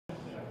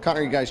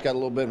Connor, you guys got a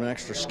little bit of an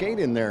extra skate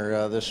in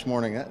there this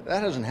morning.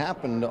 That hasn't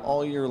happened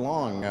all year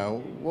long.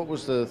 What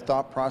was the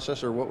thought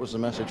process, or what was the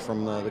message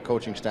from the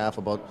coaching staff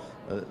about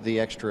the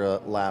extra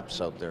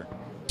laps out there?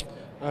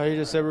 He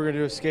just said we're going to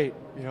do a skate.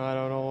 I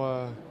don't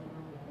know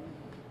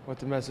what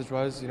the message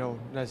was,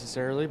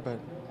 necessarily, but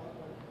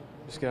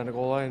just get on the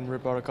goal line and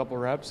rip out a couple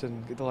reps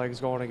and get the legs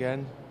going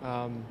again.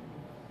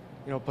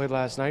 Played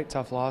last night,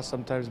 tough loss.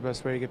 Sometimes the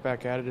best way to get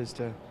back at it is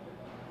to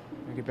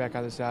get back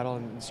on the saddle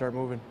and start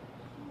moving.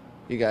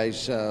 You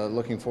guys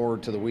looking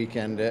forward to the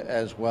weekend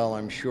as well,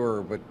 I'm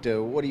sure, but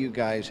what do you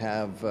guys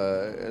have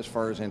as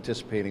far as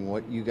anticipating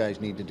what you guys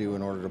need to do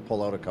in order to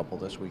pull out a couple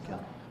this weekend?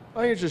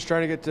 I think it's just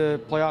trying to get to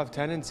playoff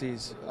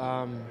tendencies.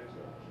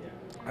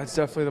 That's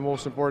definitely the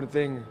most important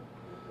thing.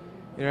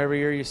 Every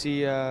year you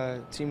see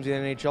teams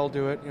in the NHL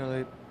do it.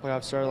 The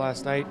playoffs started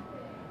last night.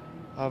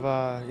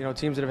 Of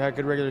teams that have had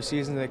good regular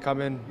seasons, they come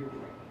in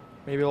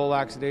maybe a little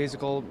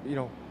lackadaisical,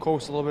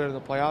 coast a little bit in the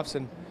playoffs,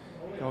 and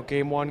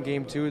game one,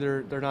 game two,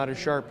 they're not as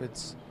sharp.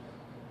 It's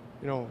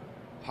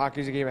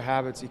hockey's a game of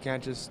habits. You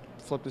can't just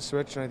flip the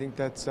switch, and I think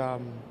that's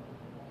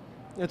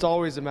it's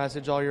always a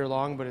message all year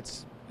long, but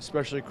it's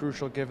especially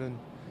crucial given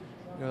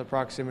the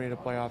proximity to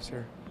playoffs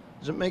here.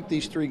 Does it make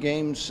these 3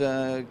 games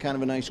kind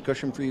of a nice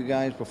cushion for you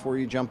guys before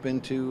you jump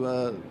into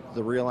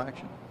the real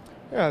action?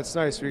 Yeah, it's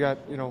nice. We got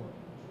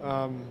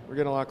we're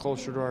getting a lot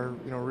closer to our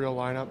real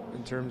lineup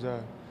in terms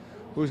of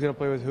who's going to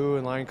play with who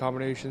and line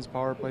combinations,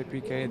 power play,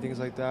 PK, and things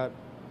like that.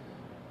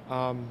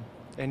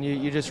 And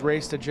you just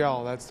race to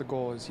gel. That's the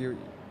goal. Is you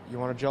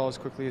want to gel as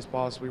quickly as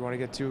possible. You want to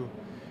get to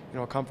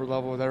a comfort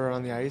level with everyone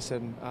on the ice,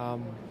 and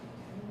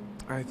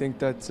I think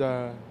that's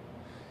going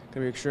to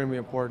be extremely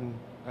important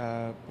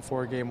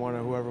before game one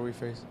of whoever we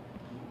face.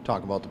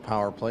 Talk about the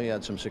power play. You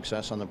had some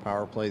success on the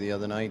power play the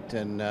other night,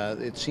 and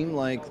it seemed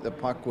like the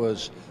puck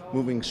was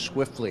moving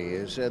swiftly.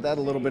 Is that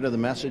a little bit of the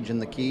message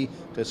and the key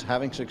to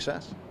having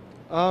success?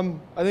 I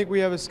think we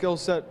have a skill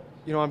set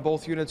on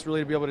both units really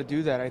to be able to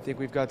do that. I think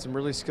we've got some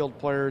really skilled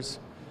players,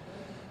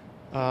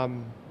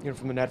 from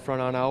the net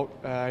front on out.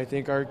 I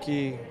think our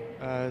key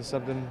is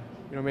something,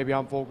 maybe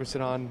I'm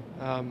focusing on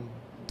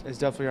is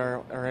definitely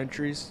our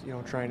entries,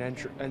 try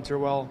and enter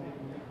well.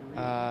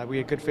 We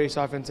had good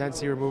face-off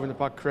intensity. We're moving the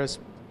puck crisp.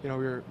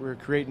 We're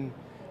creating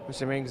with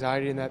some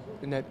anxiety in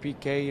that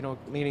PK,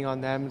 leaning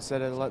on them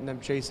instead of letting them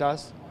chase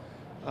us.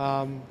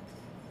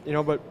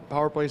 But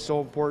power play is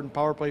so important.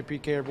 Power play,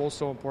 PK are both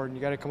so important.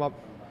 You got to come up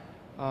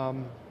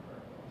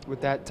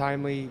with that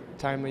timely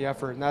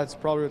effort, and that's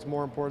probably what's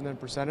more important than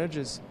percentage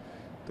is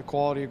the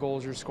quality of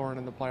goals you're scoring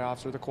in the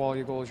playoffs or the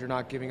quality of goals you're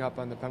not giving up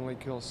on the penalty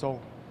kill. So,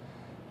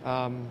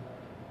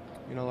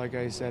 like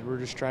I said, we're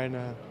just trying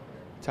to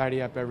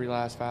tidy up every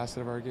last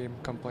facet of our game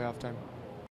come playoff time.